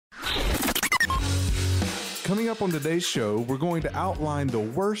Coming up on today's show, we're going to outline the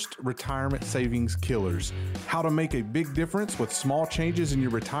worst retirement savings killers, how to make a big difference with small changes in your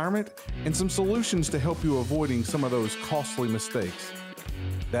retirement, and some solutions to help you avoiding some of those costly mistakes.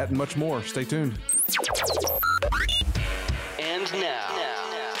 That and much more. Stay tuned. And now,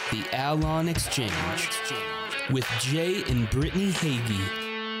 the Allon Exchange with Jay and Brittany Hagee.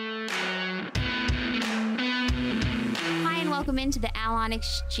 Welcome into the Allon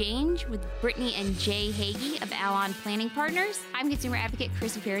Exchange with Brittany and Jay Hagee of Allon Planning Partners. I'm consumer advocate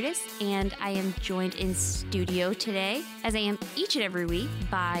Chrissy Paradis, and I am joined in studio today, as I am each and every week,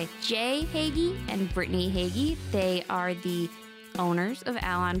 by Jay Hagee and Brittany Hagee. They are the owners of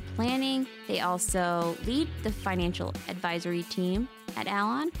Allon Planning. They also lead the financial advisory team at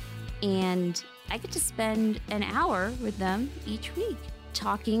Allon, and I get to spend an hour with them each week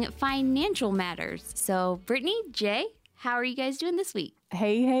talking financial matters. So, Brittany, Jay, how are you guys doing this week?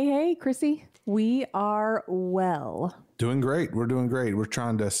 Hey, Chrissy. We are well. Doing great. We're doing great. We're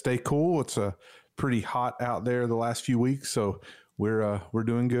trying to stay cool. It's pretty hot out there the last few weeks, so we're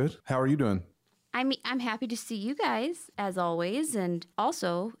doing good. How are you doing? I'm happy to see you guys, as always, and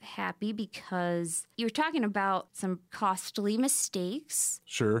also happy because you were talking about some costly mistakes.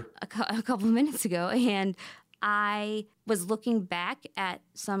 Sure. A couple of minutes ago, and I was looking back at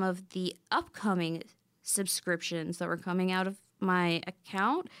some of the upcoming subscriptions that were coming out of my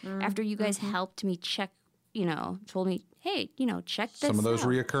account after you guys helped me check, told me, hey, check this Some of those out.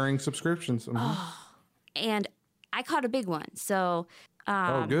 reoccurring subscriptions. And I caught a big one. So,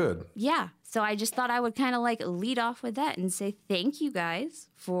 oh, good. Yeah. So I just thought I would kind of lead off with that and say thank you guys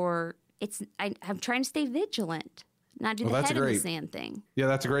for I'm trying to stay vigilant, not do the head in the sand thing. Yeah,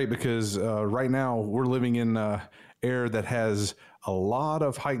 that's great because right now we're living in air that has a lot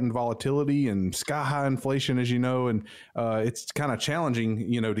of heightened volatility and sky high inflation, as you know, and it's kind of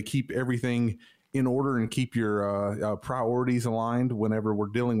challenging, to keep everything in order and keep your priorities aligned whenever we're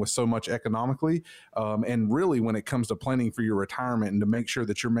dealing with so much economically. And really when it comes to planning for your retirement and to make sure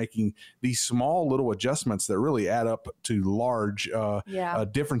that you're making these small little adjustments that really add up to large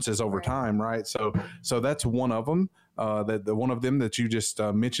differences over time, right? So that's one of them. The one of them that you just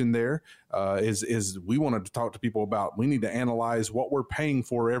mentioned there is we wanted to talk to people about. We need to analyze what we're paying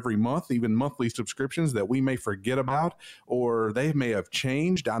for every month, even monthly subscriptions that we may forget about or they may have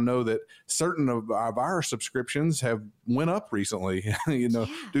changed. I know that certain of our subscriptions have went up recently,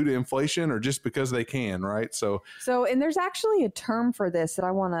 due to inflation or just because they can, right? So and there's actually a term for this that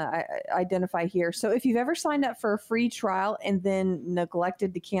I want to identify here. So if you've ever signed up for a free trial and then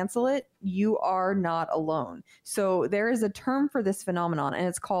neglected to cancel it, you are not alone. So there is a term for this phenomenon, and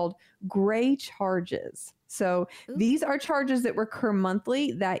it's called gray charges. So these are charges that recur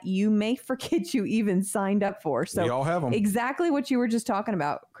monthly that you may forget you even signed up for. So we all have them. Exactly what you were just talking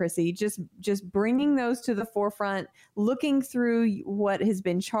about, Chrissy. Just bringing those to the forefront, looking through what has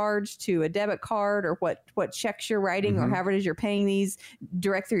been charged to a debit card or what checks you're writing or however it is you're paying these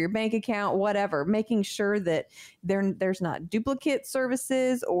direct through your bank account, whatever, making sure that there's not duplicate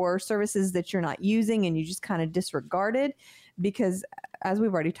services or services that you're not using and you just kind of disregarded. Because as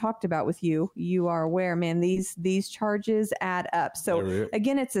we've already talked about with you, you are aware, man, these charges add up. So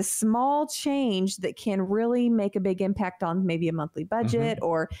again, it's a small change that can really make a big impact on maybe a monthly budget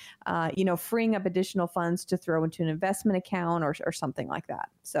or, freeing up additional funds to throw into an investment account or something like that.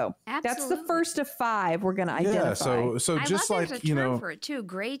 So That's the first of 5 we're going to identify. Yeah, so just there's a term for it too.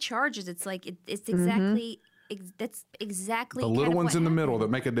 Gray charges. It's it's exactly... That's exactly the little ones in the middle that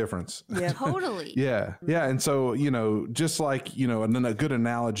make a difference. Yeah, totally. Yeah. And so, just like, and then a good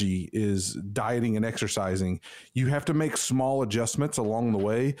analogy is dieting and exercising. You have to make small adjustments along the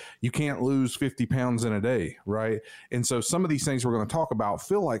way. You can't lose 50 pounds in a day, right? And so some of these things we're going to talk about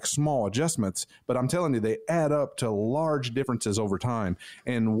feel like small adjustments, but I'm telling you, they add up to large differences over time.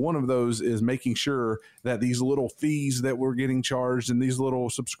 And one of those is making sure that these little fees that we're getting charged and these little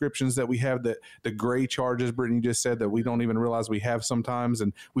subscriptions that we have, that the gray charges, Brittany just said, that we don't even realize we have sometimes,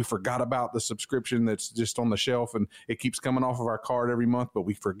 and we forgot about the subscription that's just on the shelf and it keeps coming off of our card every month, but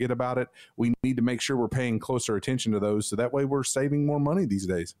we forget about it. We need to make sure we're paying closer attention to those, so that way we're saving more money these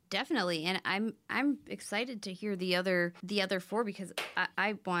days. Definitely. And I'm excited to hear the other 4 because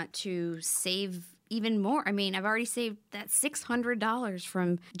I want to save even more. I mean, I've already saved that $600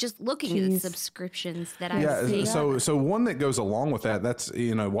 from just looking at the subscriptions that I've saved. So one that goes along with that's,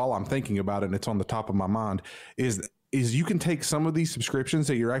 while I'm thinking about it and it's on the top of my mind, is is you can take some of these subscriptions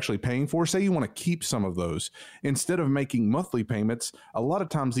that you're actually paying for. Say you want to keep some of those. Instead of making monthly payments, a lot of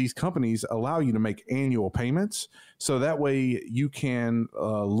times these companies allow you to make annual payments. So that way you can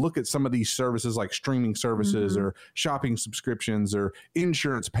look at some of these services like streaming services or shopping subscriptions or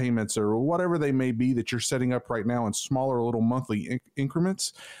insurance payments or whatever they may be that you're setting up right now in smaller little monthly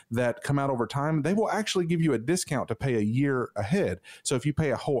increments that come out over time. They will actually give you a discount to pay a year ahead. So if you pay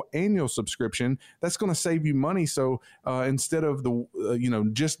a whole annual subscription, that's going to save you money. So instead of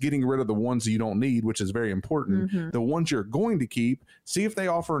just getting rid of the ones you don't need, which is very important, the ones you're going to keep, see if they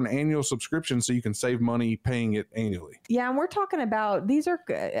offer an annual subscription so you can save money paying it annually. Yeah, and we're talking about, these are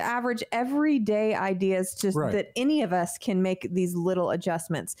average everyday ideas just that any of us can make these little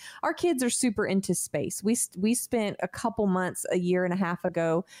adjustments. Our kids are super into space. We spent a couple months, a year and a half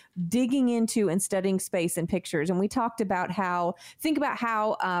ago, digging into and studying space and pictures. And we talked about how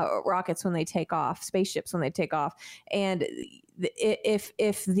rockets when they take off, spaceships when they take off, and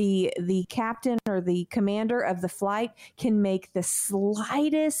if the captain or the commander of the flight can make the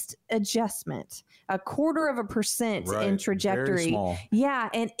slightest adjustment, 0.25% in trajectory,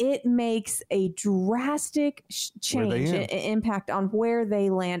 and it makes a drastic change impact on where they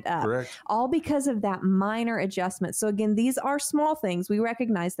land up. Correct. All because of that minor adjustment. So again, these are small things. We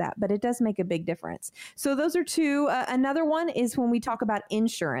recognize that, but it does make a big difference. So those are two. Another one is when we talk about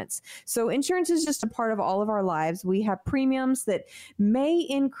insurance. So insurance is just a part of all of our lives. We have premiums that may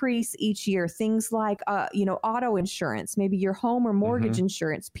increase each year. Things like, auto insurance, maybe your home or mortgage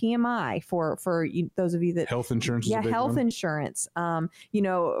insurance, PMI for those of you that health insurance. Health insurance, for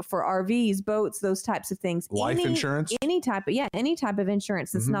RVs, boats, those types of things. Life insurance, any type of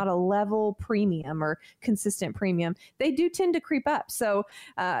insurance that's not a level premium or consistent premium, they do tend to creep up. So,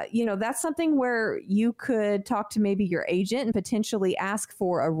 that's something where you could talk to maybe your agent and potentially ask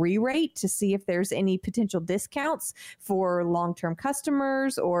for a re-rate to see if there's any potential discounts for long-term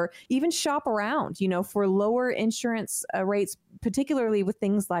customers, or even shop around, for lower insurance rates, particularly with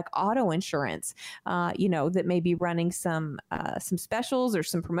things like auto insurance, that may be running some specials or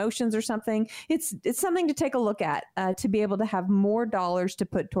some promotions or something. It's something to take a look at to be able to have more dollars to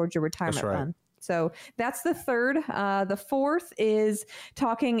put towards your retirement fund. So that's the third. The fourth is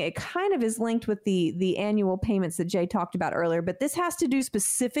talking, it kind of is linked with the annual payments that Jay talked about earlier, but this has to do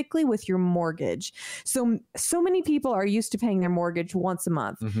specifically with your mortgage. So many people are used to paying their mortgage once a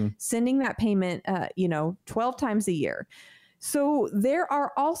month, sending that payment, 12 times a year. So there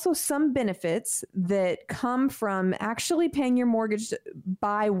are also some benefits that come from actually paying your mortgage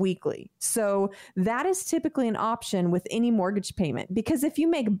bi-weekly. So that is typically an option with any mortgage payment, because if you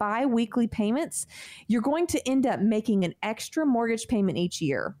make bi-weekly payments, you're going to end up making an extra mortgage payment each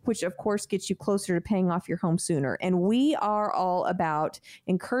year, which of course gets you closer to paying off your home sooner. And we are all about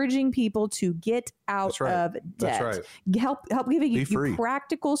encouraging people to get out of debt. That's right. Help giving you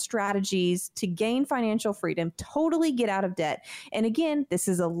practical strategies to gain financial freedom, totally get out of debt. And again, this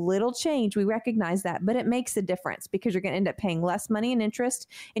is a little change. We recognize that, but it makes a difference because you're going to end up paying less money in interest,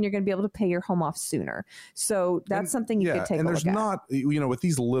 and you're going to be able to pay your home off sooner. So that's something you could take a look at. And there's not, with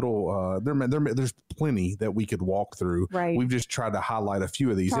these little, there's plenty that we could walk through. Right. We've just tried to highlight a few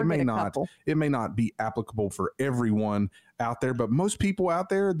of these. It may not be applicable for everyone out there, but most people out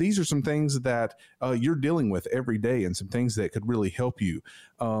there, these are some things that you're dealing with every day, and some things that could really help you.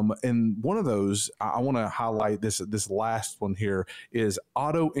 And one of those, I want to highlight this last one here, is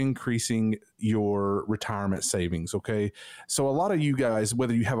auto increasing your retirement savings. Okay. So a lot of you guys,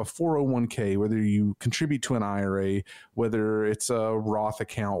 whether you have a 401k, whether you contribute to an IRA, whether it's a Roth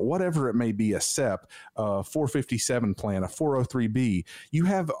account, whatever it may be, a SEP, a 457 plan, a 403b, you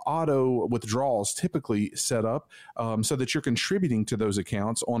have auto withdrawals typically set up so that you're contributing to those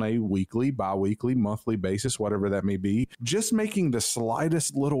accounts on a weekly, bi-weekly, monthly basis, whatever that may be. Just making the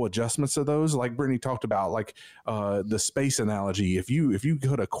slightest little adjustments to those, like Brittany talked about, like the space analogy. If you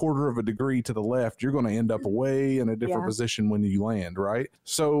put a quarter of a degree to the left, you're going to end up way in a different position when you land, right?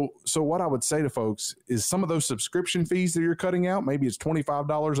 So what I would say to folks is some of those subscription fees that you're cutting out, maybe it's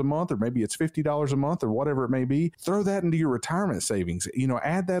 $25 a month, or maybe it's $50 a month, or whatever it may be, throw that into your retirement savings.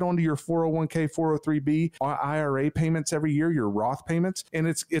 Add that onto your 401k, 403b, IRA payments every year, your Roth payments, and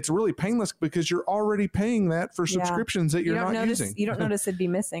it's really painless because you're already paying that for subscriptions that you're not using. You don't notice it'd be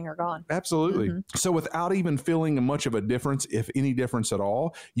missing or gone. Absolutely. So without even feeling much of a difference, if any difference at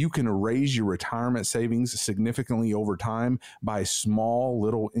all, you can raise your retirement savings significantly over time by small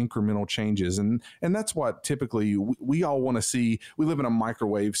little incremental changes. And that's what typically we all want to see. We live in a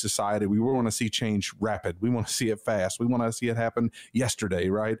microwave society. We want to see change rapid. We want to see it fast. We want to see it happen yesterday,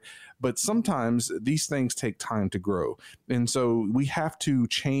 right? but sometimes these things take time to grow. And so we have to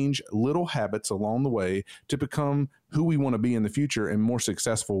change little habits along the way to become who we want to be in the future and more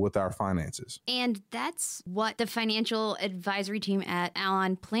successful with our finances. And that's what the financial advisory team at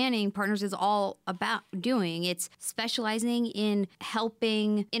Allon Planning Partners is all about doing. It's specializing in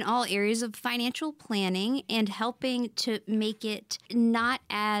helping in all areas of financial planning and helping to make it not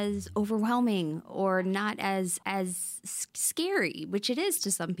as overwhelming or not as scary, which it is to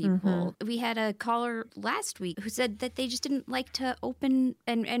some people. We had a caller last week who said that they just didn't like to open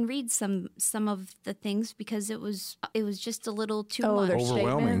and read some of the things because it was just a little too much. Their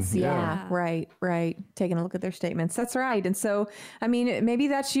Overwhelming. statements. Yeah. Right. Taking a look at their statements. That's right. And so, I mean, maybe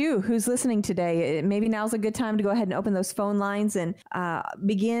that's you who's listening today. Maybe now's a good time to go ahead and open those phone lines and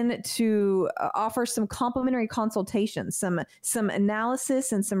begin to offer some complimentary consultations, some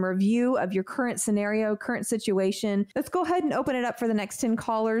analysis and some review of your current scenario, current situation. Let's go ahead and open it up for the next 10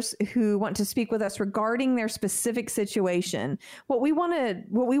 callers who want to speak with us regarding their specific situation. What we want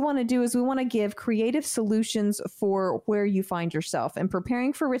to do is we want to give creative solutions for where you find yourself and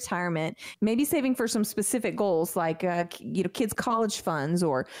preparing for retirement, maybe saving for some specific goals like kids' college funds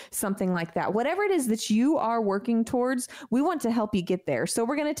or something like that. Whatever it is that you are working towards, we want to help you get there. So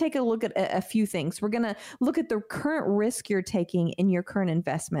we're going to take a look at a few things. We're going to look at the current risk you're taking in your current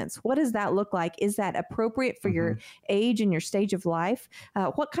investments. What does that look like? Is that appropriate for your age and your stage of life?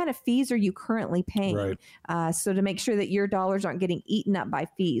 What kind of fees are you currently paying? Right. So to make sure that your dollars aren't getting eaten up by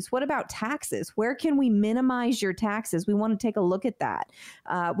fees. What about taxes? Where can we minimize your taxes? We want to take a look at that.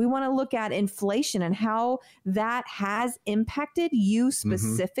 We want to look at inflation and how that has impacted you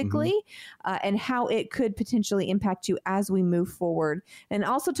specifically and how it could potentially impact you as we move forward. And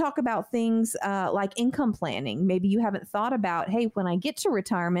also talk about things like income planning. Maybe you haven't thought about, hey, when I get to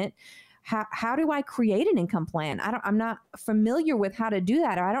retirement, how do I create an income plan? I'm not familiar with how to do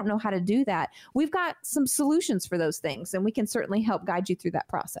that, or I don't know how to do that. We've got some solutions for those things, and we can certainly help guide you through that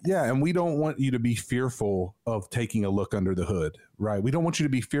process. Yeah, and we don't want you to be fearful of taking a look under the hood, right? We don't want you to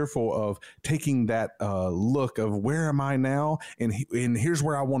be fearful of taking that look of where am I now, and here's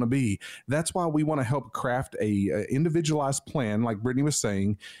where I want to be. That's why we want to help craft a individualized plan, like Brittany was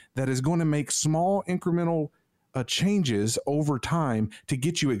saying, that is going to make small incremental changes over time to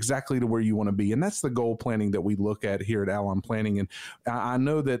get you exactly to where you want to be. And that's the goal planning that we look at here at Allon Planning. And I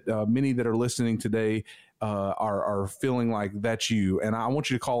know that many that are listening today are feeling like that's you. And I want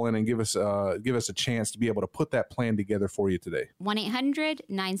you to call in and give us a chance to be able to put that plan together for you today.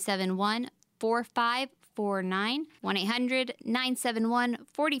 1-800-971-4549.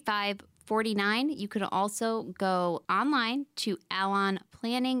 1-800-971-4549. You can also go online to Allon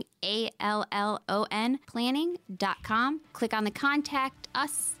Planning, ALLON planning.com. Click on the Contact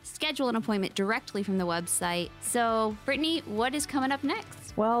Us, schedule an appointment directly from the website. So, Brittany, what is coming up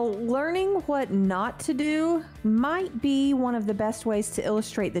next? Well, learning what not to do might be one of the best ways to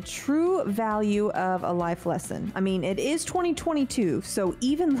illustrate the true value of a life lesson. I mean, it is 2022, so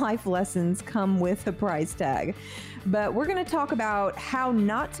even life lessons come with a price tag. But we're going to talk about how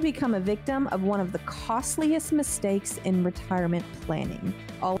not to become a victim of one of the costliest mistakes in retirement planning.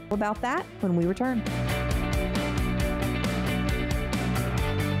 All about that when we return.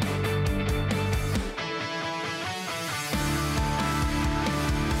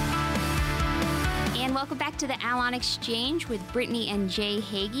 And welcome back to the Allon Exchange with Brittany and Jay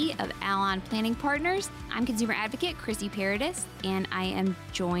Hagee of Allon Planning Partners. I'm consumer advocate Chrissy Paradis, and I am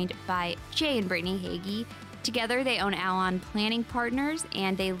joined by Jay and Brittany Hagee. Together, they own Allon Planning Partners,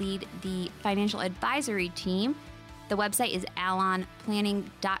 and they lead the financial advisory team. The website is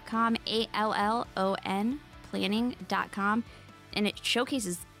allonplanning.com, ALLON planning.com, and it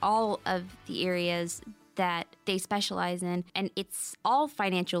showcases all of the areas that they specialize in, and it's all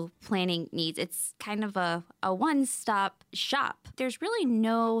financial planning needs. It's kind of a one-stop shop. There's really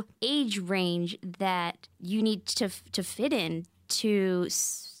no age range that you need to fit in to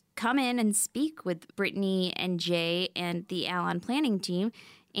come in and speak with Brittany and Jay and the Allon Planning team.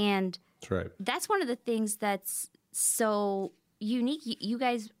 And that's right. That's one of the things that's so unique. You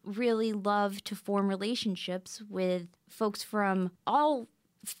guys really love to form relationships with folks from all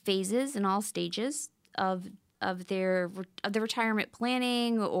phases and all stages of the retirement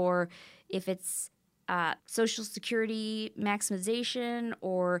planning, or if it's Social Security maximization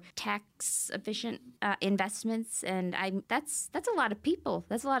or tax efficient investments, and that's a lot of people.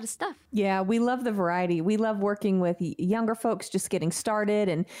 That's a lot of stuff. Yeah, we love the variety. We love working with younger folks just getting started,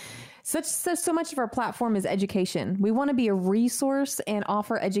 and so much of our platform is education. We want to be a resource and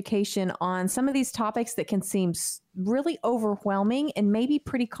offer education on some of these topics that can seem really overwhelming and maybe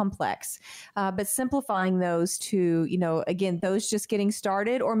pretty complex, but simplifying those to, again, those just getting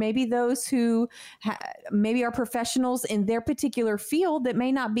started, or maybe those who maybe are professionals in their particular field that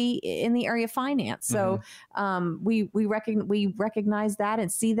may not be in the area of finance. So we recognize that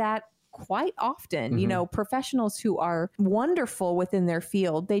and see that quite often, professionals who are wonderful within their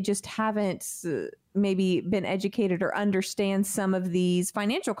field, they just haven't maybe been educated or understand some of these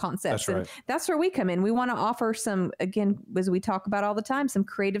financial concepts. That's right. And that's where we come in. We want to offer some, again, as we talk about all the time, some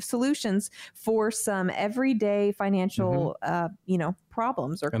creative solutions for some everyday financial,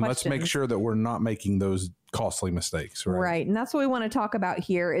 problems or and questions. let's make sure that we're not making those costly mistakes. Right. And that's what we want to talk about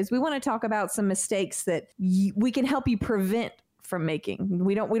here is we want to talk about some mistakes that we can help you prevent from making.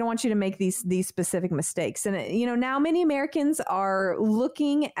 We don't want you to make these specific mistakes. And now many Americans are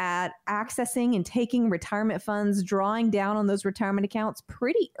looking at accessing and taking retirement funds, drawing down on those retirement accounts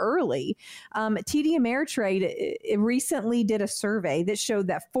pretty early. TD Ameritrade recently did a survey that showed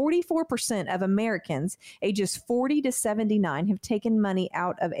that 44% of Americans ages 40 to 79 have taken money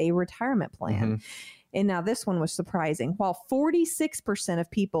out of a retirement plan. And now this one was surprising. While 46% of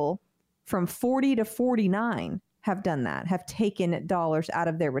people from 40 to 49 have done that, have taken dollars out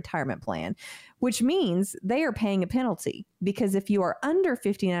of their retirement plan, which means they are paying a penalty, because if you are under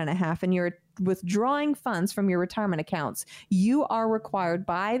 59 and a half and you're withdrawing funds from your retirement accounts, you are required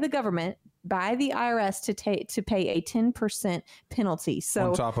by the government, by the IRS, to pay a 10% penalty. So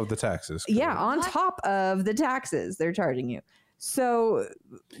on top of the taxes. Yeah, on top of the taxes they're charging you. So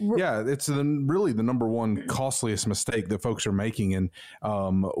yeah, it's really the number one costliest mistake that folks are making. And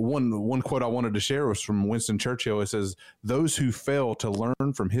one quote I wanted to share was from Winston Churchill. It says, "Those who fail to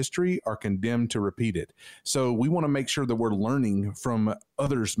learn from history are condemned to repeat it." So we want to make sure that we're learning from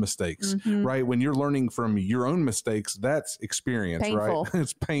others' mistakes, right? When you're learning from your own mistakes, that's experience, painful. Right?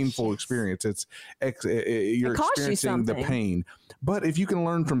 It's painful experience. You're experiencing the pain. But if you can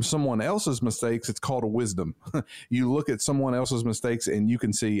learn from someone else's mistakes, it's called a wisdom. You look at someone else's mistakes and you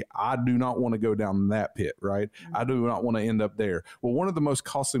can see, I do not want to go down that pit, right? I do not want to end up there. Well, one of the most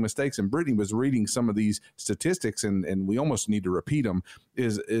costly mistakes, and Brittany was reading some of these statistics, and we almost need to repeat them,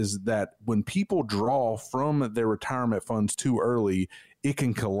 is that when people draw from their retirement funds too early, it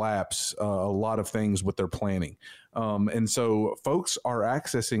can collapse a lot of things with their planning. And so folks are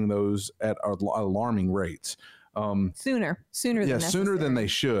accessing those at alarming rates. Sooner than they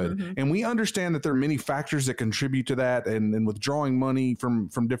should. And we understand that there are many factors that contribute to that, and withdrawing money from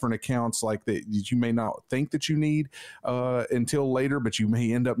different accounts like that you may not think that you need until later, but you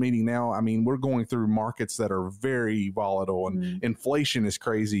may end up needing now. I mean, we're going through markets that are very volatile, and inflation is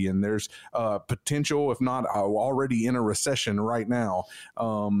crazy, and there's potential, if not already in a recession right now.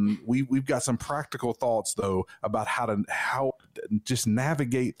 We've got some practical thoughts though about how just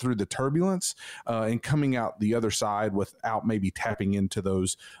navigate through the turbulence and coming out the other side without maybe tapping into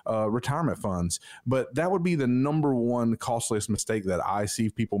those retirement funds. But that would be the number one costliest mistake that I see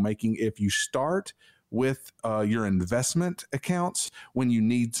people making. If you start with your investment accounts when you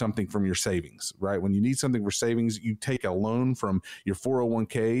need something from your savings, right? When you need something for savings, you take a loan from your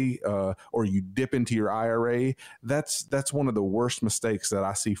 401k or you dip into your IRA. That's one of the worst mistakes that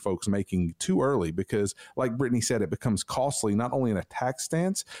I see folks making too early, because like Brittany said, it becomes costly, not only in a tax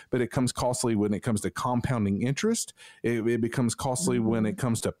stance, but it becomes costly when it comes to compounding interest. It becomes costly when it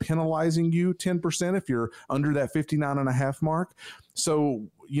comes to penalizing you 10% if you're under that 59 and a half mark. So,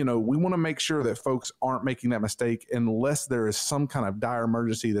 we want to make sure that folks aren't making that mistake unless there is some kind of dire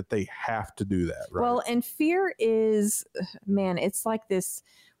emergency that they have to do that. Right? Well, and fear is, man, it's like this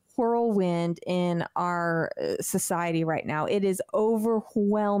whirlwind in our society right now. It is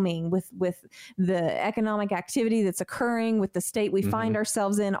overwhelming with the economic activity that's occurring, with the state we find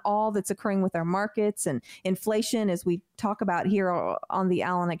ourselves in, all that's occurring with our markets and inflation, as we talk about here on the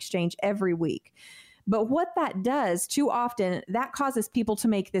Allon Exchange every week. But what that does too often, that causes people to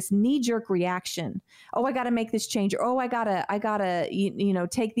make this knee-jerk reaction. Oh, I got to make this change. Or, oh, I gotta,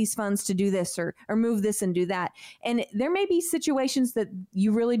 take these funds to do this or move this and do that. And there may be situations that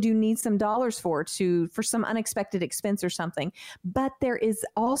you really do need some dollars for some unexpected expense or something. But there is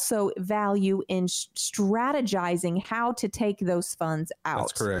also value in strategizing how to take those funds out.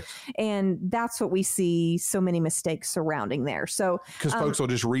 That's correct. And that's what we see so many mistakes surrounding there. So because folks will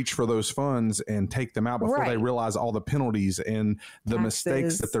just reach for those funds and take them out before they realize all the penalties and the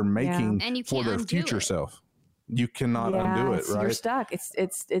mistakes that they're making for their future self. you cannot undo it, right? You're stuck.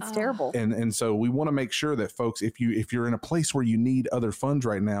 It's terrible. And so we want to make sure that folks, if you're in a place where you need other funds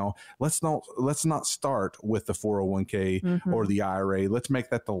right now, let's not start with the 401k or the IRA. Let's make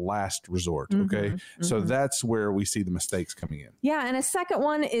that the last resort. Okay. So that's where we see the mistakes coming in. Yeah. And a second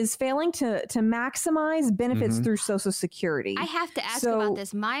one is failing to maximize benefits through Social Security. I have to ask about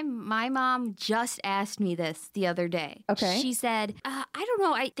this. My mom just asked me this the other day. Okay. She said, I don't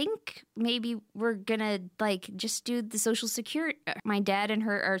know. I think maybe we're going to just do the Social Security. My dad and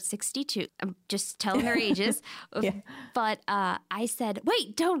her are 62. I'm just telling their ages. But I said,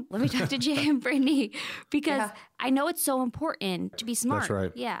 wait, don't. Let me talk to Jay and Brittany because I know it's so important to be smart. That's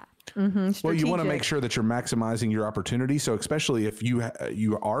right. Yeah. Well, you want to make sure that you're maximizing your opportunity. So especially if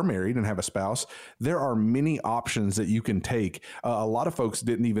you are married and have a spouse, there are many options that you can take. A lot of folks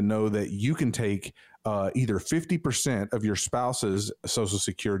didn't even know that you can take either 50% of your spouse's Social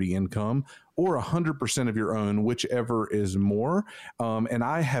Security income or 100% of your own, whichever is more. And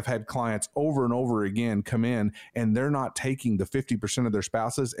I have had clients over and over again come in and they're not taking the 50% of their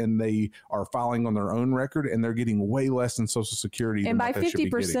spouses and they are filing on their own record and they're getting way less in Social Security. And by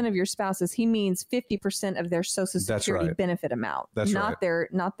 50% of your spouses, he means 50% of their Social Security benefit amount. That's not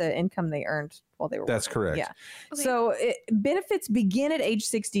the income they earned while they were That's working. correct. Yeah. Okay. So benefits begin at age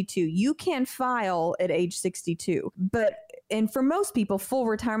 62. You can file at age 62, and for most people, full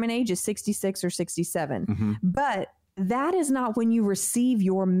retirement age is 66 or 67. But that is not when you receive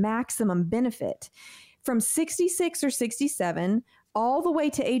your maximum benefit. From 66 or 67 all the way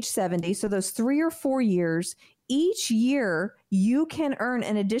to age 70, so those 3 or 4 years, each year you can earn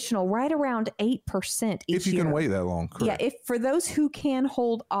an additional right around 8% each year. If you can wait that long, correct. Yeah, if for those who can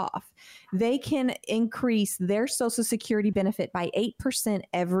hold off, they can increase their Social Security benefit by 8%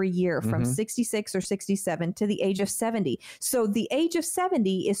 every year from 66 or 67 to the age of 70. So the age of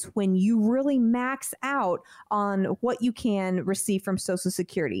 70 is when you really max out on what you can receive from Social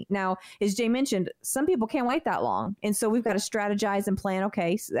Security. Now, as Jay mentioned, some people can't wait that long. And so we've got to strategize and plan,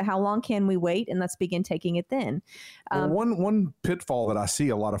 okay, so how long can we wait? And let's begin taking it then. Well, one pitfall that I see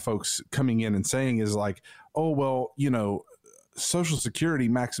a lot of folks coming in and saying is like, oh, well, Social Security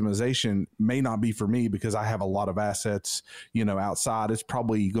maximization may not be for me because I have a lot of assets, outside. It's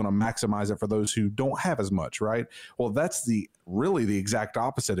probably going to maximize it for those who don't have as much, right? Well, that's really the exact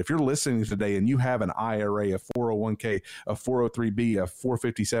opposite. If you're listening today and you have an IRA, a 401k, a 403b, a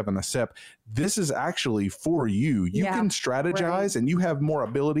 457, a SEP, this is actually for you. You can strategize and you have more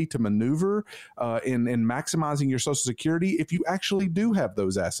ability to maneuver in maximizing your Social Security if you actually do have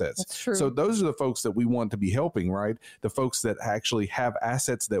those assets. That's true. So those are the folks that we want to be helping, right? The folks that actually have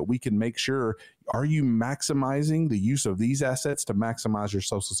assets that we can make sure, are you maximizing the use of these assets to maximize your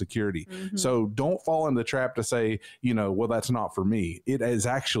Social Security? So don't fall in the trap to say, well, that's not for me. It is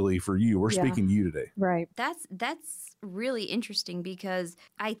actually for you. We're speaking to you today. Right. That's really interesting because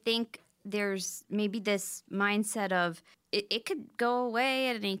I think there's maybe this mindset of it could go away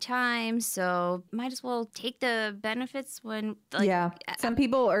at any time, so might as well take the benefits when some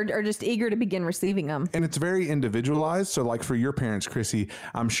people are just eager to begin receiving them. And it's very individualized. So like for your parents, Chrissy,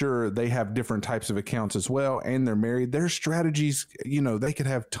 I'm sure they have different types of accounts as well, and they're married. Their strategies, they could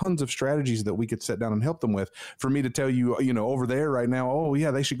have tons of strategies that we could sit down and help them with. For me to tell you, over there right now, oh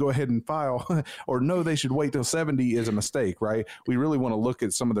yeah, they should go ahead and file or no, they should wait till 70 is a mistake, right? We really want to look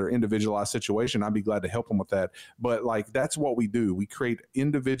at some of their individualized situation. I'd be glad to help them with that. But that's what we do. We create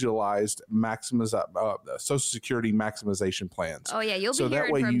individualized Social Security maximization plans. Oh yeah, you'll be hearing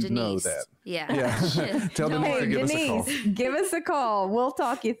that way from you Denise. know that. Yeah. Tell them to give us a call. Give us a call. We'll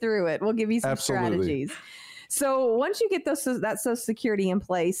talk you through it. We'll give you some strategies. So once you get that Social Security in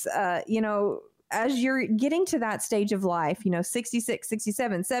place, as you're getting to that stage of life, 66,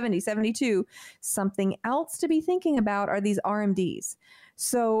 67, 70, 72, something else to be thinking about are these RMDs.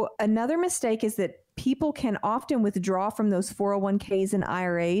 So another mistake is that people can often withdraw from those 401ks and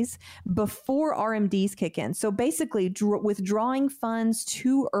IRAs before RMDs kick in. So basically withdrawing funds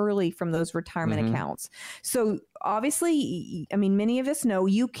too early from those retirement accounts. So obviously, many of us know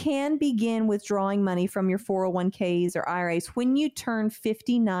you can begin withdrawing money from your 401ks or IRAs when you turn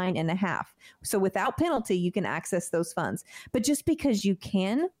 59 and a half. So without penalty, you can access those funds. But just because you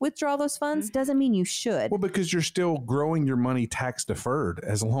can withdraw those funds doesn't mean you should. Well, because you're still growing your money tax deferred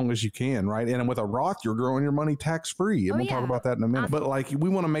as long as you can, right? And with a Roth, you're growing your money tax free. And we'll talk about that in a minute. But we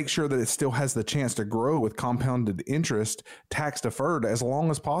want to make sure that it still has the chance to grow with compounded interest tax deferred as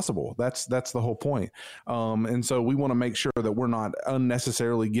long as possible. That's the whole point. And so we want to make sure that we're not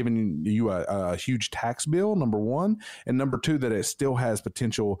unnecessarily giving you a huge tax bill, number one, and number two, that it still has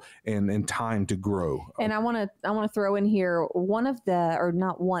potential and time to grow. And I want to throw in here but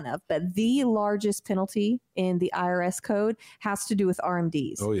the largest penalty in the IRS code has to do with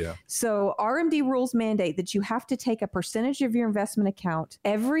RMDs. Oh yeah. So RMD rules mandate that you have to take a percentage of your investment account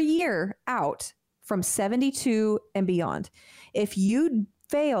every year out from 72 and beyond. If you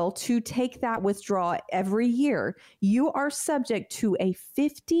fail to take that withdrawal every year, you are subject to a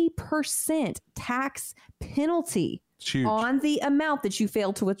 50% tax penalty on the amount that you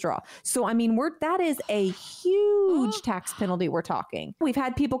failed to withdraw. So, I mean, that is a huge tax penalty we're talking. We've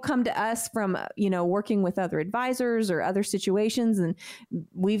had people come to us from, working with other advisors or other situations, and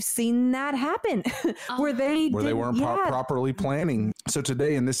we've seen that happen where they weren't properly planning. So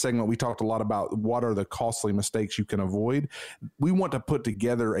today in this segment, we talked a lot about what are the costly mistakes you can avoid. We want to put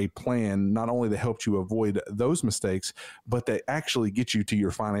together a plan, not only that helps you avoid those mistakes, but that actually gets you to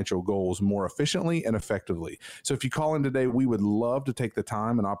your financial goals more efficiently and effectively. So if you call in today, we would love to take the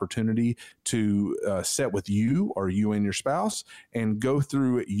time and opportunity to set with you or you and your spouse and go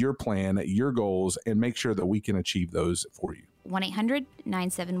through your plan, your goals, and make sure that we can achieve those for you.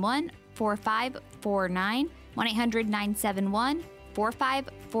 1-800-971-4549,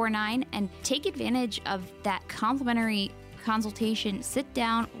 1-800-971-4549, and take advantage of that complimentary consultation. Sit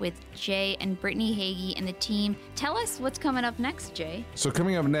down with Jay and Brittany Hagee and the team. Tell us what's coming up next, Jay. So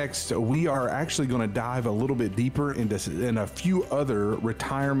coming up next, we are actually going to dive a little bit deeper in a few other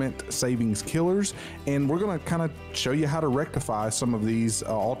retirement savings killers, and we're going to kind of show you how to rectify some of these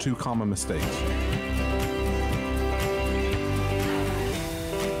all too common mistakes.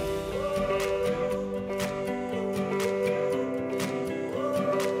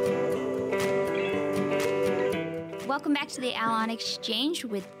 Welcome back to the Allon Exchange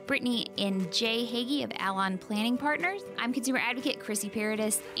with Brittany and Jay Hagee of Allon Planning Partners. I'm consumer advocate Chrissy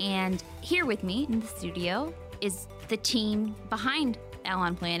Paradis, and here with me in the studio is the team behind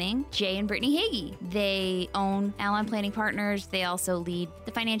Allon Planning, Jay and Brittany Hagee. They own Allon Planning Partners. They also lead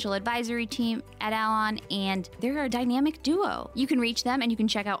the financial advisory team at Allon, and they're a dynamic duo. You can reach them and you can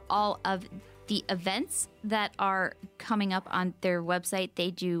check out all of the events that are coming up on their website.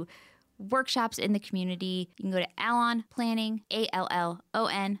 They do workshops in the community. You can go to Allon Planning,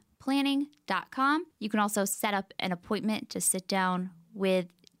 ALLON planning.com. You can also set up an appointment to sit down with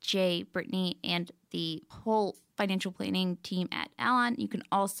Jay, Brittany, and the whole financial planning team at Allon. You can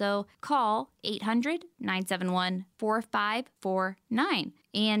also call 800-971-4549.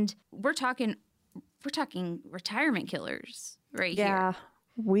 And we're talking retirement killers right here. Yeah.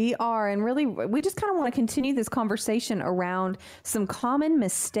 We are. And really, we just kind of want to continue this conversation around some common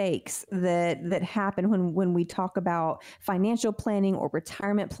mistakes that happen when we talk about financial planning or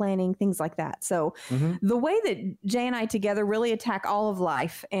retirement planning, things like that. So the way that Jay and I together really attack all of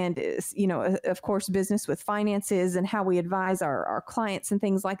life and, of course, business with finances and how we advise our clients and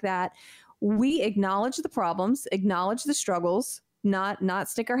things like that, we acknowledge the problems, acknowledge the struggles, not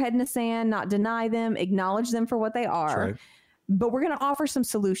stick our head in the sand, not deny them, acknowledge them for what they are. That's right. But we're going to offer some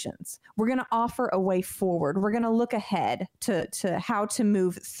solutions. We're going to offer a way forward. We're going to look ahead to how to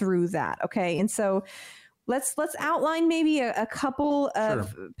move through that. Okay. And so let's outline maybe a couple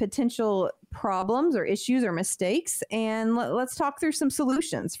of potential problems or issues or mistakes, and let's talk through some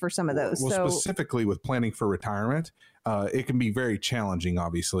solutions for some of those. Well, specifically with planning for retirement, it can be very challenging,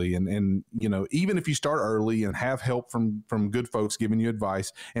 obviously. And even if you start early and have help from good folks giving you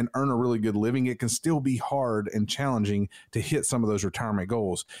advice and earn a really good living, it can still be hard and challenging to hit some of those retirement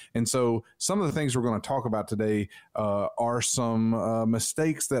goals. And so some of the things we're going to talk about today are some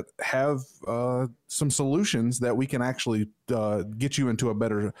mistakes that have some solutions that we can actually get you into a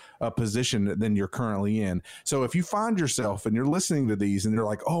better position than you're currently in. So if you find yourself and you're listening to these and you're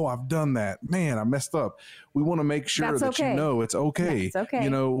like, oh, I've done that, man, I messed up. We want to make sure that you know it's okay. It's okay.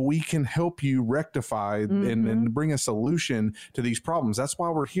 We can help you rectify and bring a solution to these problems. That's why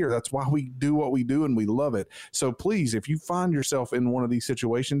we're here. That's why we do what we do, and we love it. So please, if you find yourself in one of these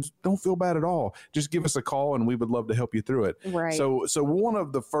situations, don't feel bad at all. Just give us a call and we would love to help you through it. Right. So one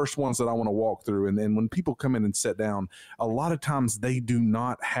of the first ones that I want to walk through, and when people come in and sit down, a lot of times they do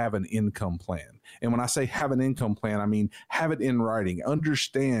not have an income plan. And when I say have an income plan, I mean have it in writing.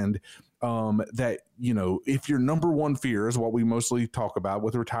 Understand that, if your number one fear is what we mostly talk about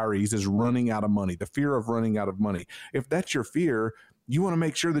with retirees is running out of money, the fear of running out of money. If that's your fear, you want to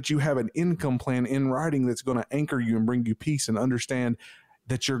make sure that you have an income plan in writing that's going to anchor you and bring you peace and understand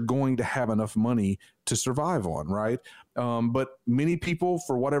that you're going to have enough money to survive on, right? But many people,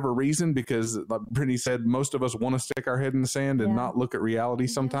 for whatever reason, because like Brittany said, most of us want to stick our head in the sand and not look at reality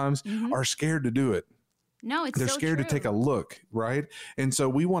sometimes, are scared to do it. No, it's they're so scared true. to take a look, right? And so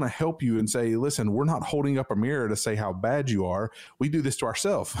we want to help you and say, listen, we're not holding up a mirror to say how bad you are. We do this to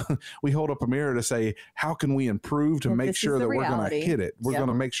ourselves. We hold up a mirror to say, how can we improve to make sure that we're going to hit it? We're going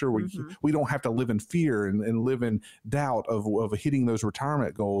to make sure we don't have to live in fear and live in doubt of hitting those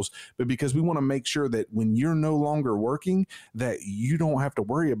retirement goals. But because we want to make sure that when you're no longer working, that you don't have to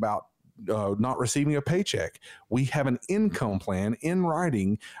worry about not receiving a paycheck. We have an income plan in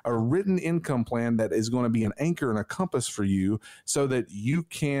writing, a written income plan that is going to be an anchor and a compass for you so that you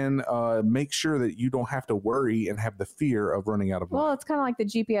can make sure that you don't have to worry and have the fear of running out of money. Well, it's kind of like the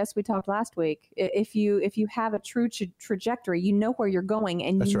GPS we talked last week. If you have a true trajectory, you know where you're going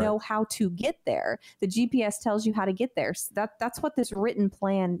and you know how to get there. The GPS tells you how to get there. So that's what this written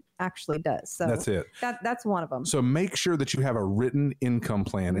plan actually does. So that's it. That's one of them. So make sure that you have a written income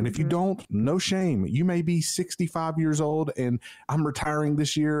plan. And if you don't, no shame. You may be 65 years old and I'm retiring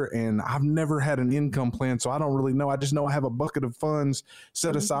this year and I've never had an income plan. So I don't really know. I just know I have a bucket of funds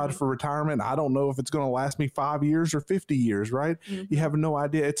set aside for retirement. I don't know if it's going to last me 5 years or 50 years, right? You have no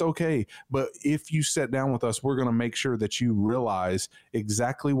idea. It's okay. But if you sit down with us, we're going to make sure that you realize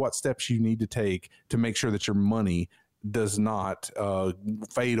exactly what steps you need to take to make sure that your money does not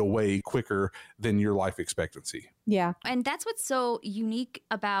fade away quicker than your life expectancy. Yeah. And that's what's so unique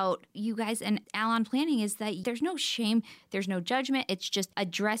about you guys and Allon Planning is that there's no shame, there's no judgment. It's just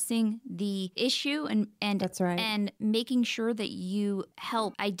addressing the issue and that's right. And making sure that you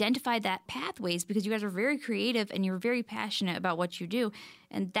help identify that pathways because you guys are very creative and you're very passionate about what you do.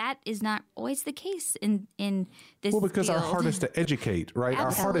 And that is not always the case in this because field. our heart is to educate, right?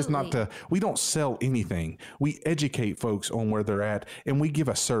 Absolutely. Our heart is not to, we don't sell anything. We educate folks on where they're at and we give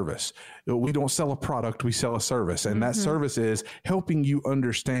a service. We don't sell a product, we sell a service. And that service is helping you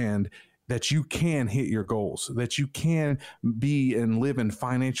understand that you can hit your goals, that you can be and live in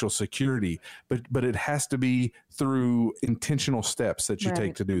financial security, but it has to be through intentional steps that you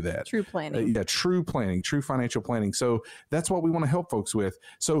take to do that. True planning. True planning, true financial planning. So that's what we want to help folks with.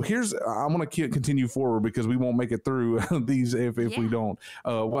 So I'm going to continue forward because we won't make it through these if we don't.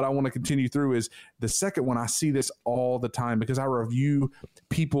 What I want to continue through is the second one. I see this all the time because I review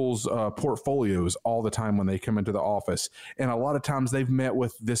people's portfolios all the time when they come into the office. And a lot of times they've met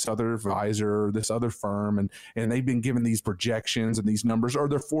with this other advisor, this other firm, and they've been given these projections and these numbers or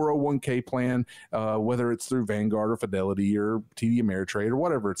their 401k plan, whether it's through Vanguard or Fidelity or TD Ameritrade or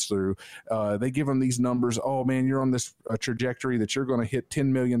whatever it's through. They give them these numbers. Oh man, you're on this trajectory that you're going to hit $10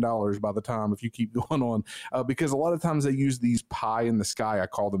 million by the time if you keep going on, because a lot of times they use these pie in the sky, I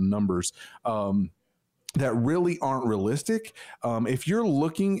call them numbers, that really aren't realistic. If you're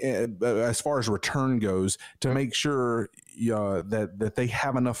looking at, as far as return goes, to make sure that they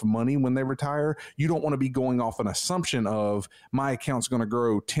have enough money when they retire, you don't want to be going off an assumption of my account's going to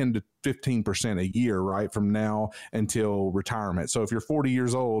grow 10 to 15% a year, right, from now until retirement. So if you're 40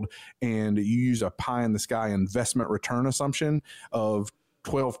 years old and you use a pie in the sky investment return assumption of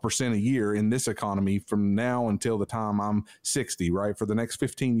 12% a year in this economy from now until the time I'm 60, right? For the next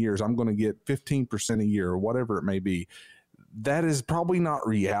 15 years, I'm going to get 15% a year or whatever it may be. That is probably not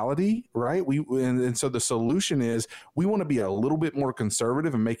reality, right? And so the solution is we want to be a little bit more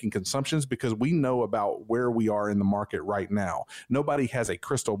conservative in making consumptions because we know about where we are in the market right now. Nobody has a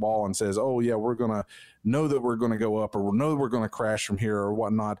crystal ball and says, oh yeah, we're going to know that we're going to go up or know that we're going to crash from here or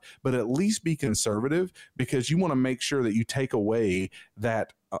whatnot, but at least be conservative because you want to make sure that you take away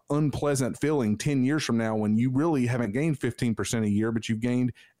that unpleasant feeling 10 years from now when you really haven't gained 15% a year, but you've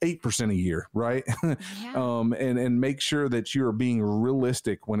gained 8% a year, right? Yeah. And make sure that you're being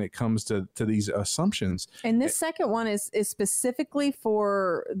realistic when it comes to these assumptions. And this second one is specifically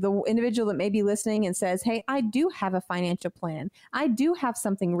for the individual that may be listening and says, hey, I do have a financial plan. I do have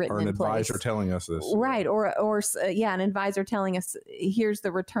something written in place. Or an advisor telling us this. Right. Or an advisor telling us, here's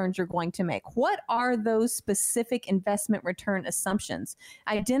the returns you're going to make. What are those specific investment return assumptions?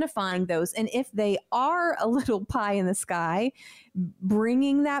 Identifying those. And if they are a little pie in the sky,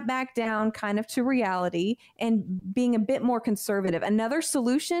 bringing that back down kind of to reality and being a bit more conservative. Another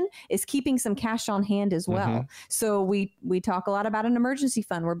solution is keeping some cash on hand as well. Mm-hmm. So we talk a lot about an emergency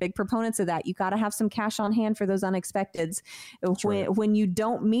fund. We're big proponents of that. You got to have some cash on hand for those unexpecteds. When you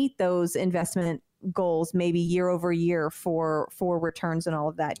don't meet those investment goals, maybe year over year for returns and all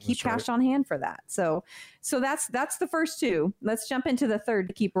of that. Keep cash on hand for that. So that's the first two. Let's jump into the third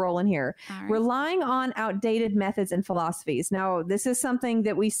to keep rolling here. Right. Relying on outdated methods and philosophies. Now, this is something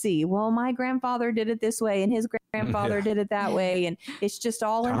that we see. Well, my grandfather did it this way and his grandfather did it that way. And it's just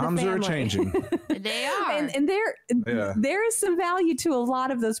all in the family. Times are changing. They are. And there is some value to a lot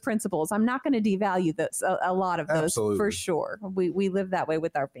of those principles. I'm not going to devalue those, a lot of those. Absolutely. For sure. We live that way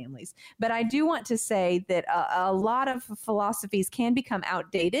with our families. But I do want to say that a lot of philosophies can become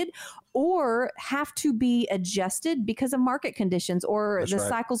outdated or have to be adjusted because of market conditions or That's the right.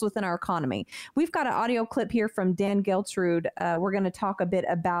 cycles within our economy. We've got an audio clip here from Dan Geltrude. We're going to talk a bit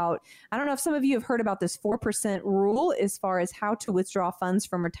about, I don't know if some of you have heard about this 4% rule as far as how to withdraw funds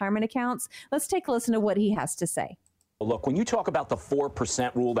from retirement accounts. Let's take a listen to what he has to say. Look, when you talk about the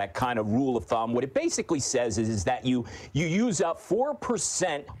 4% rule, that kind of rule of thumb, what it basically says is that you use up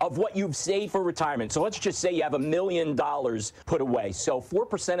 4% of what you've saved for retirement. So let's just say you have $1 million put away. So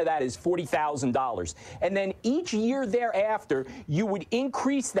 4% of that is $40,000. And then each year thereafter, you would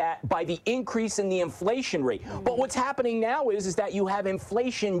increase that by the increase in the inflation rate. But what's happening now is that you have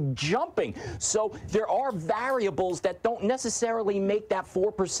inflation jumping. So there are variables that don't necessarily make that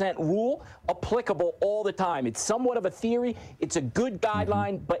 4% rule applicable all the time. It's somewhat of a theory. It's a good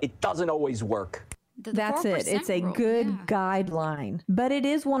guideline, but it doesn't always work. That's it. It's a good guideline. But it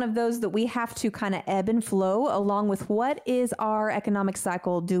is one of those that we have to kind of ebb and flow along with what is our economic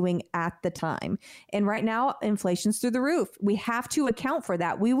cycle doing at the time. And right now, inflation's through the roof. We have to account for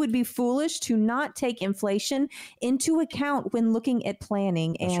that. We would be foolish to not take inflation into account when looking at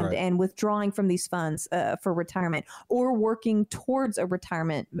planning and withdrawing from these funds for retirement or working towards a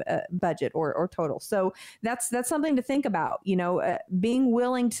retirement budget or total. So that's something to think about, being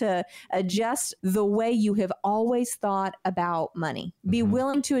willing to adjust the way you have always thought about money. Be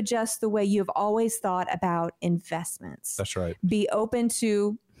willing to adjust the way you have always thought about investments. That's right. Be open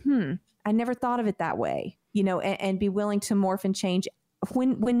to, I never thought of it that way, and be willing to morph and change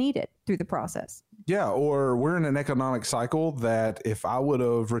when needed through the process. Yeah. Or we're in an economic cycle that if I would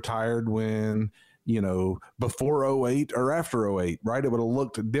have retired when, before 08 or after 08, right, it would have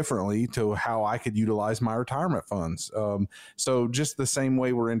looked differently to how I could utilize my retirement funds. So just the same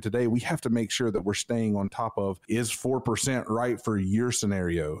way we're in today, we have to make sure that we're staying on top of, is 4% right for your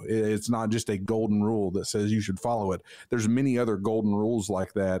scenario? It's not just a golden rule that says you should follow it. There's many other golden rules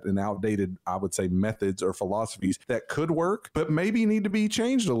like that and outdated, I would say, methods or philosophies that could work, but maybe need to be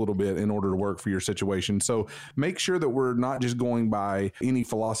changed a little bit in order to work for your situation. So make sure that we're not just going by any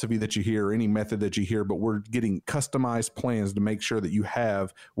philosophy that you hear, or any method that you hear, but we're getting customized plans to make sure that you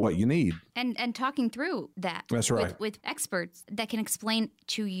have what you need. And talking through that. That's right. With experts that can explain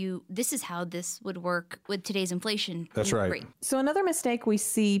to you, this is how this would work with today's inflation. That's right. Rate. So another mistake we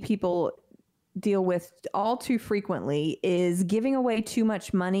see people deal with all too frequently is giving away too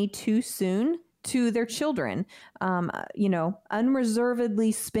much money too soon to their children,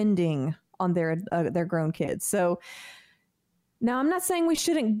 unreservedly spending on their grown kids. So now, I'm not saying we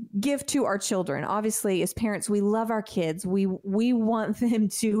shouldn't give to our children. Obviously, as parents, we love our kids. We want them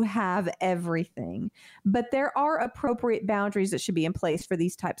to have everything. But there are appropriate boundaries that should be in place for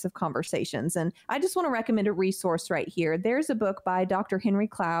these types of conversations. And I just want to recommend a resource right here. There's a book by Dr. Henry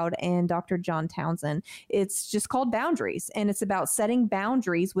Cloud and Dr. John Townsend. It's just called Boundaries, and it's about setting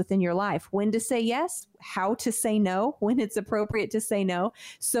boundaries within your life. When to say yes, how to say no, when it's appropriate to say no,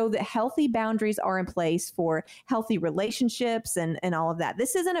 so that healthy boundaries are in place for healthy relationships and all of that.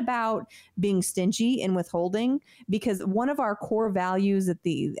 This isn't about being stingy and withholding, because one of our core values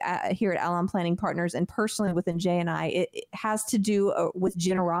at here at Allon Planning Partners, and personally within Jay and I, it has to do with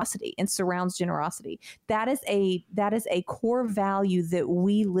generosity and surrounds generosity. That is a core value that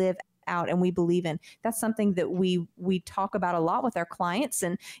we live out and we believe in. That's something that we talk about a lot with our clients,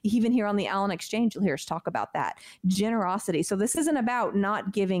 and even here on the Allon Exchange, you'll hear us talk about that generosity. So this isn't about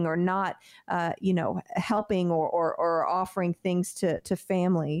not giving or not, helping or offering things to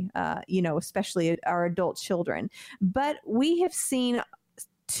family, especially our adult children. But we have seen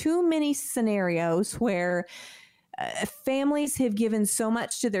too many scenarios where families have given so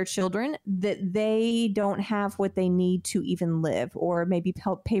much to their children that they don't have what they need to even live, or maybe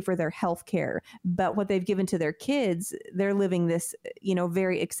help pay for their health care. But what they've given to their kids, they're living this,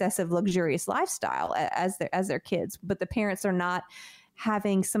 very excessive, luxurious lifestyle as their kids. But the parents are not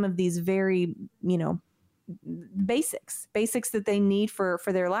having some of these very, basics that they need for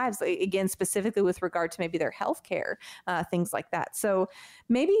their lives, again, specifically with regard to maybe their health care, things like that. So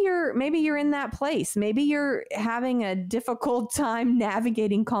maybe you're in that place. Maybe you're having a difficult time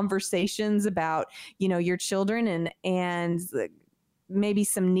navigating conversations about, your children and maybe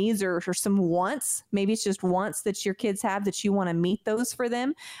some needs or some wants. Maybe it's just wants that your kids have that you want to meet those for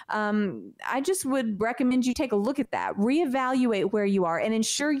them. I just would recommend you take a look at that, reevaluate where you are, and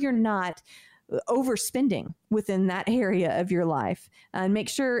ensure you're not overspending within that area of your life, and make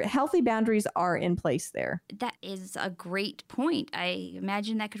sure healthy boundaries are in place there. That is a great point. I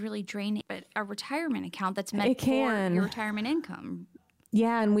imagine that could really drain a retirement account that's meant for your retirement income.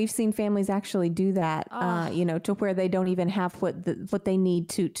 Yeah, and we've seen families actually do that, to where they don't even have what they need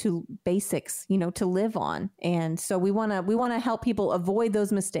to basics, to live on. And so we want to help people avoid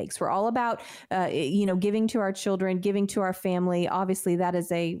those mistakes. We're all about, giving to our children, giving to our family. Obviously,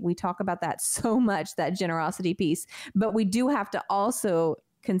 we talk about that so much, that generosity piece, but we do have to also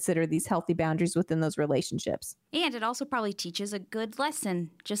consider these healthy boundaries within those relationships. And it also probably teaches a good lesson,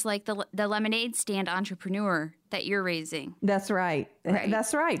 just like the lemonade stand entrepreneur that you're raising. That's right.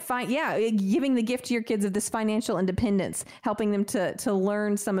 That's right. Fine. Yeah. Giving the gift to your kids of this financial independence, helping them to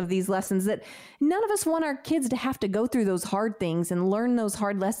learn some of these lessons that none of us want our kids to have to go through those hard things and learn those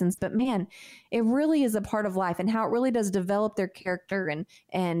hard lessons. But man, it really is a part of life and how it really does develop their character.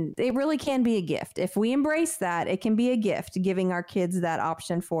 And it really can be a gift. If we embrace that, it can be a gift, giving our kids that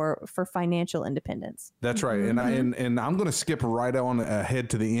option for financial independence. That's right. And I'm going to skip right on ahead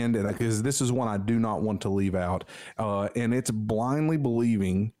to the end because this is one I do not want to leave out. And it's blindly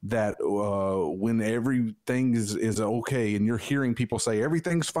believing that when everything is okay and you're hearing people say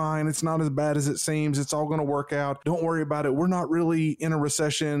everything's fine, it's not as bad as it seems, it's all going to work out, don't worry about it, we're not really in a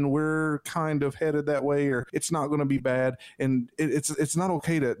recession, we're kind of headed that way, or it's not going to be bad. And it's not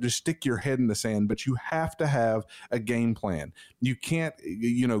okay to just stick your head in the sand, but you have to have a game plan. You can't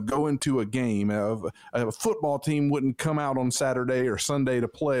go into a game of a football team wouldn't come out on Saturday or Sunday to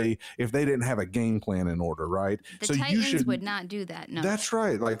play if they didn't have a game plan in order, right? The Titans would not do that. No, that's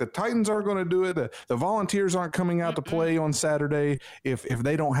right. Like the Titans aren't going to do it. The Volunteers aren't coming out to play on Saturday if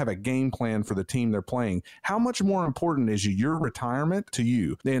they don't have a game plan for the team they're playing. How much more important is your retirement to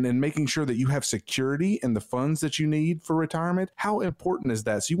you and making sure that you have security and the funds that you need for retirement? How important is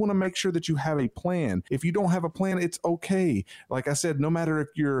that? So you want to make sure that you have a plan. If you don't have a plan, it's okay. Like I said, no matter if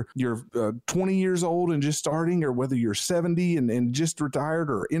you're 20 years old and just starting, or whether you're 70 and just retired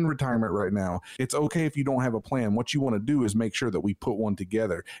or in retirement right now, it's okay if you don't have a plan. What you want to do is make sure that we put one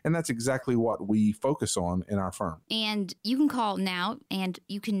together. And that's exactly what we focus on in our firm. And you can call now and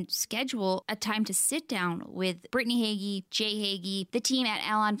you can schedule a time to sit down with Brittany Hagee, Jay Hagee, the team at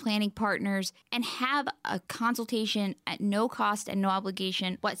Allon Planning Partners, and have a consultation at no cost and no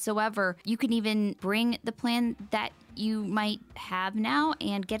obligation whatsoever. You can even bring the plan that you might have now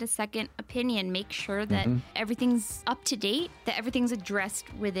and get a second opinion. Make sure that everything's up to date, that everything's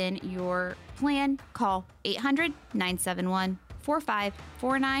addressed within your plan. Call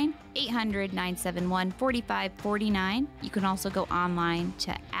 800-971-4549, 800-971-4549. You can also go online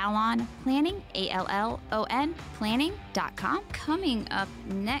to Allon Planning, ALLON planning.com. Coming up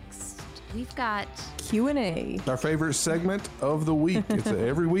next, we've got Q&A. Our favorite segment of the week. It's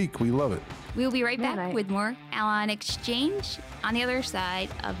every week. We love it. We'll be right back with more Allon Exchange on the other side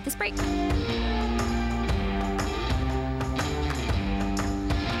of this break.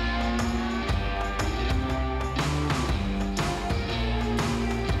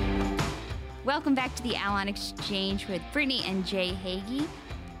 Welcome back to the Allon Exchange with Brittany and Jay Hagee.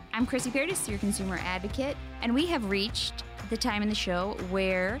 I'm Chrissy Paradis, your consumer advocate, and we have reached the time in the show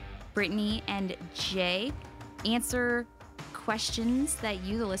where Brittany and Jay answer questions that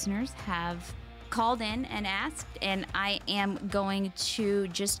you, the listeners, have called in and asked, and I am going to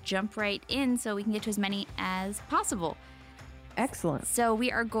just jump right in so we can get to as many as possible. Excellent. So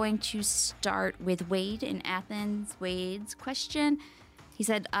we are going to start with Wade in Athens. Wade's question. He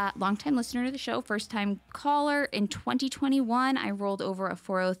said, longtime listener to the show, first-time caller. In 2021, I rolled over a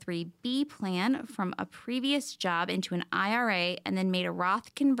 403B plan from a previous job into an IRA and then made a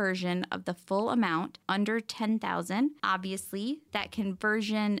Roth conversion of the full amount under $10,000. Obviously, that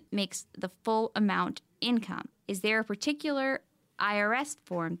conversion makes the full amount income. Is there a particular IRS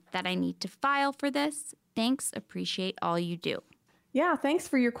form that I need to file for this? Thanks. Appreciate all you do. Yeah, thanks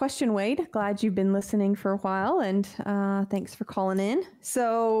for your question, Wade. Glad you've been listening for a while, and thanks for calling in.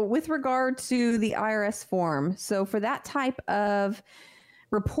 So with regard to the IRS form, so for that type of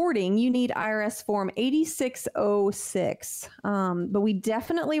reporting, you need IRS form 8606. But we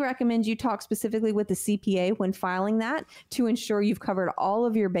definitely recommend you talk specifically with the CPA when filing that to ensure you've covered all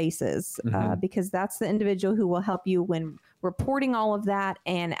of your bases, because that's the individual who will help you when reporting all of that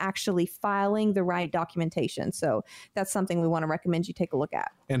and actually filing the right documentation. So that's something we want to recommend you take a look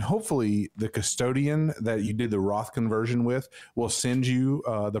at. And hopefully the custodian that you did the Roth conversion with will send you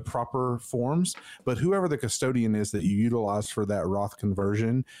the proper forms. But whoever the custodian is that you utilized for that Roth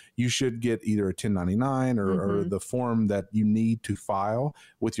conversion, you should get either a 1099 or the form that you need to file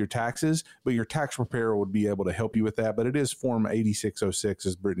with your taxes. But your tax preparer would be able to help you with that. But it is form 8606,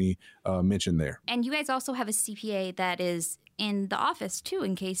 as Brittany mentioned there. And you guys also have a CPA that is in the office too,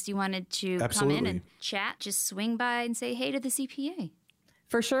 in case you wanted to come in and chat. Just swing by and say hey to the CPA.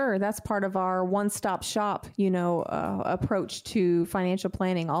 For sure. That's part of our one-stop shop, approach to financial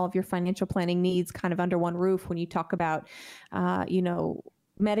planning. All of your financial planning needs kind of under one roof. When you talk about,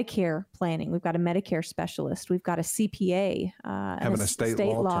 Medicare planning, we've got a Medicare specialist, we've got a CPA, having a state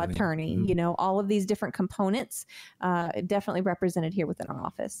law attorney, Mm-hmm. All of these different components definitely represented here within our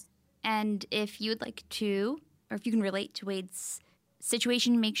office. And if you would like to, or if you can relate to Wade's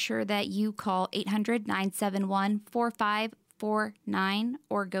situation, make sure that you call 800-971-4549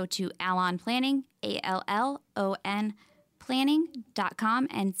 or go to Allon Planning, ALLON planning.com,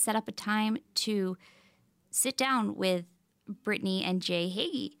 and set up a time to sit down with Brittany and Jay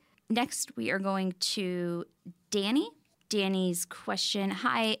Hagee. Next, we are going to Danny. Danny's question: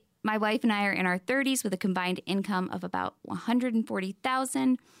 Hi, my wife and I are in our 30s with a combined income of about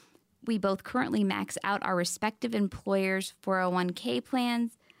 $140,000. We both currently max out our respective employers' 401k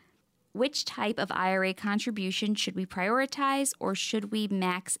plans. Which type of IRA contribution should we prioritize, or should we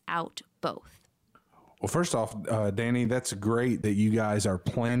max out both? Well, first off, Danny, that's great that you guys are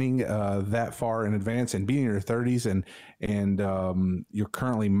planning that far in advance and being in your 30s and you're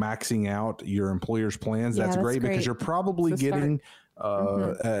currently maxing out your employer's plans. Yeah, that's great because you're probably getting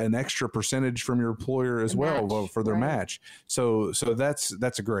an extra percentage from your employer as well for their match. So that's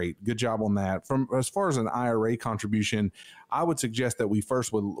a great. Good job on that. From as far as an IRA contribution, I would suggest that we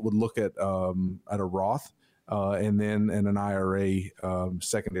first would look at a Roth. And then an IRA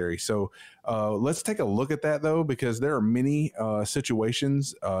secondary. So let's take a look at that, though, because there are many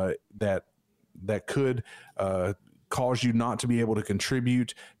situations that could cause you not to be able to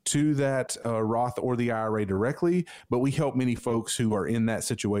contribute to that Roth or the IRA directly. But we help many folks who are in that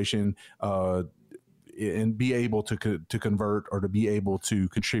situation and be able to convert or to be able to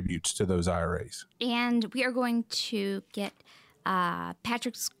contribute to those IRAs. And we are going to get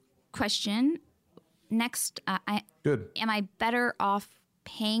Patrick's question next. Good. Am I better off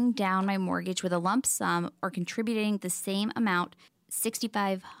paying down my mortgage with a lump sum or contributing the same amount,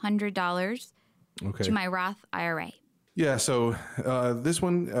 $6,500, to my Roth IRA? Yeah, so this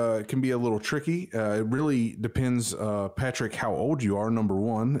one can be a little tricky. It really depends, Patrick, how old you are, number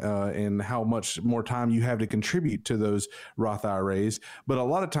one, and how much more time you have to contribute to those Roth IRAs. But a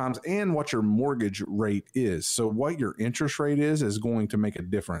lot of times, and what your mortgage rate is. So what your interest rate is going to make a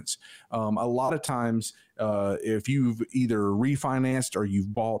difference. A lot of times, if you've either refinanced or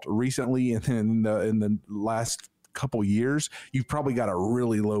you've bought recently and in the last couple years, you've probably got a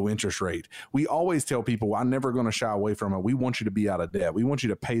really low interest rate. We always tell people, I'm never going to shy away from it. We want you to be out of debt. We want you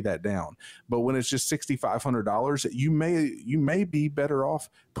to pay that down. But when it's just $6,500, you may be better off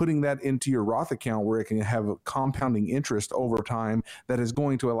putting that into your Roth account where it can have a compounding interest over time that is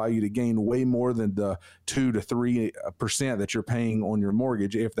going to allow you to gain way more than the 2 to 3% that you're paying on your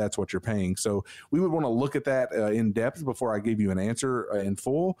mortgage, if that's what you're paying. So we would want to look at that in depth before I give you an answer in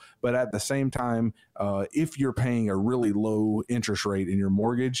full. But at the same time, if you're paying a really low interest rate in your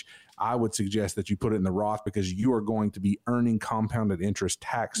mortgage, I would suggest that you put it in the Roth because you are going to be earning compounded interest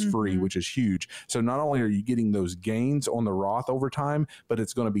tax-free, which is huge. So not only are you getting those gains on the Roth over time, but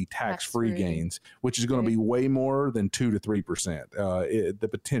it's going to be tax-free gains, which is going to be way more than 2 to 3%. The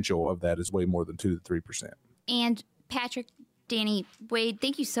potential of that is way more than 2 to 3%. And Patrick, Danny, Wade,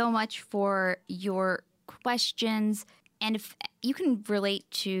 thank you so much for your questions. And if you can relate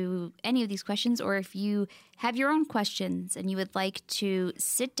to any of these questions, or if you have your own questions and you would like to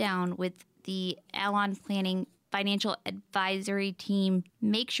sit down with the Allon Planning Financial Advisory Team,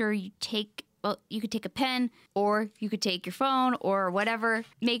 make sure you you could take a pen or you could take your phone or whatever.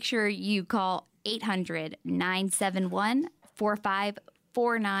 Make sure you call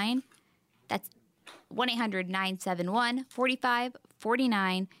 800-971-4549. That's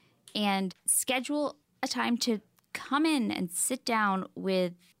 1-800-971-4549, and schedule a time to come in and sit down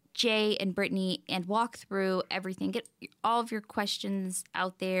with Jay and Brittany and walk through everything. Get all of your questions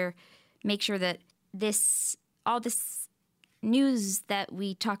out there. Make sure that all this news that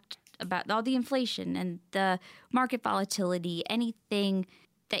we talked about, all the inflation and the market volatility, anything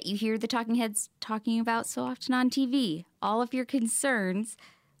that you hear the talking heads talking about so often on TV, all of your concerns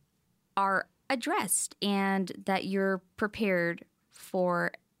are addressed and that you're prepared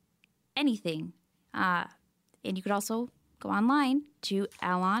for anything. And you could also go online to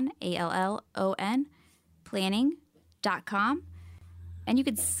Allon, ALLON, planning.com, and you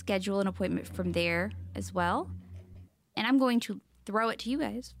could schedule an appointment from there as well. And I'm going to throw it to you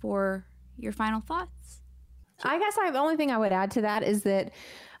guys for your final thoughts. I guess the only thing I would add to that is that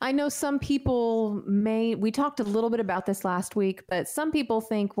I know some people we talked a little bit about this last week, but some people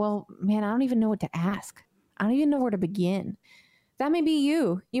think, well, man, I don't even know what to ask. I don't even know where to begin. That may be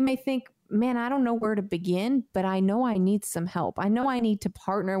you. You may think, man, I don't know where to begin, but I know I need some help. I know I need to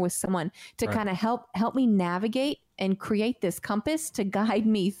partner with someone to kind of help me navigate and create this compass to guide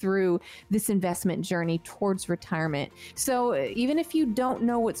me through this investment journey towards retirement. So even if you don't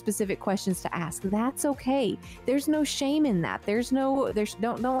know what specific questions to ask, that's okay. There's no shame in that.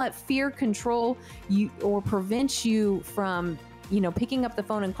 Don't let fear control you or prevent you from picking up the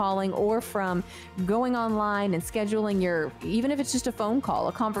phone and calling, or from going online and scheduling even if it's just a phone call,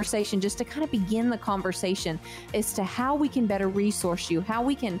 a conversation, just to kind of begin the conversation as to how we can better resource you, how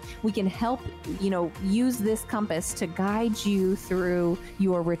we can help, use this compass to guide you through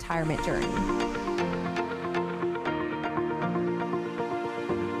your retirement journey.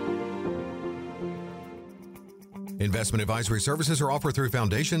 Investment advisory services are offered through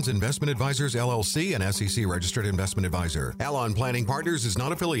Foundations Investment Advisors, LLC, an SEC-registered investment advisor. Allon Planning Partners is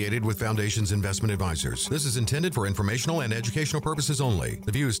not affiliated with Foundations Investment Advisors. This is intended for informational and educational purposes only.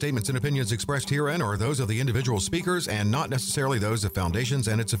 The views, statements, and opinions expressed herein are those of the individual speakers and not necessarily those of Foundations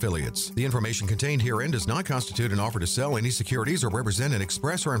and its affiliates. The information contained herein does not constitute an offer to sell any securities or represent an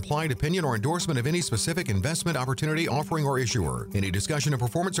express or implied opinion or endorsement of any specific investment opportunity, offering, or issuer. Any discussion of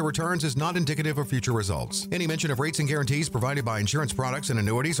performance or returns is not indicative of future results. Any mention of rates and guarantees provided by insurance products and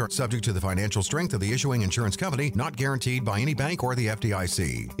annuities are subject to the financial strength of the issuing insurance company, not guaranteed by any bank or the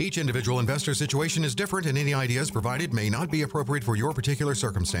FDIC. Each individual investor situation is different, and any ideas provided may not be appropriate for your particular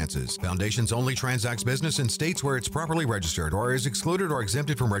circumstances. Foundations only transacts business in states where it's properly registered or is excluded or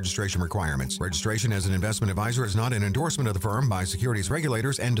exempted from registration requirements. Registration as an investment advisor is not an endorsement of the firm by securities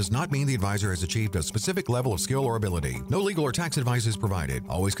regulators and does not mean the advisor has achieved a specific level of skill or ability. No legal or tax advice is provided.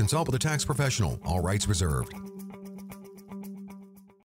 Always consult with a tax professional. All rights reserved.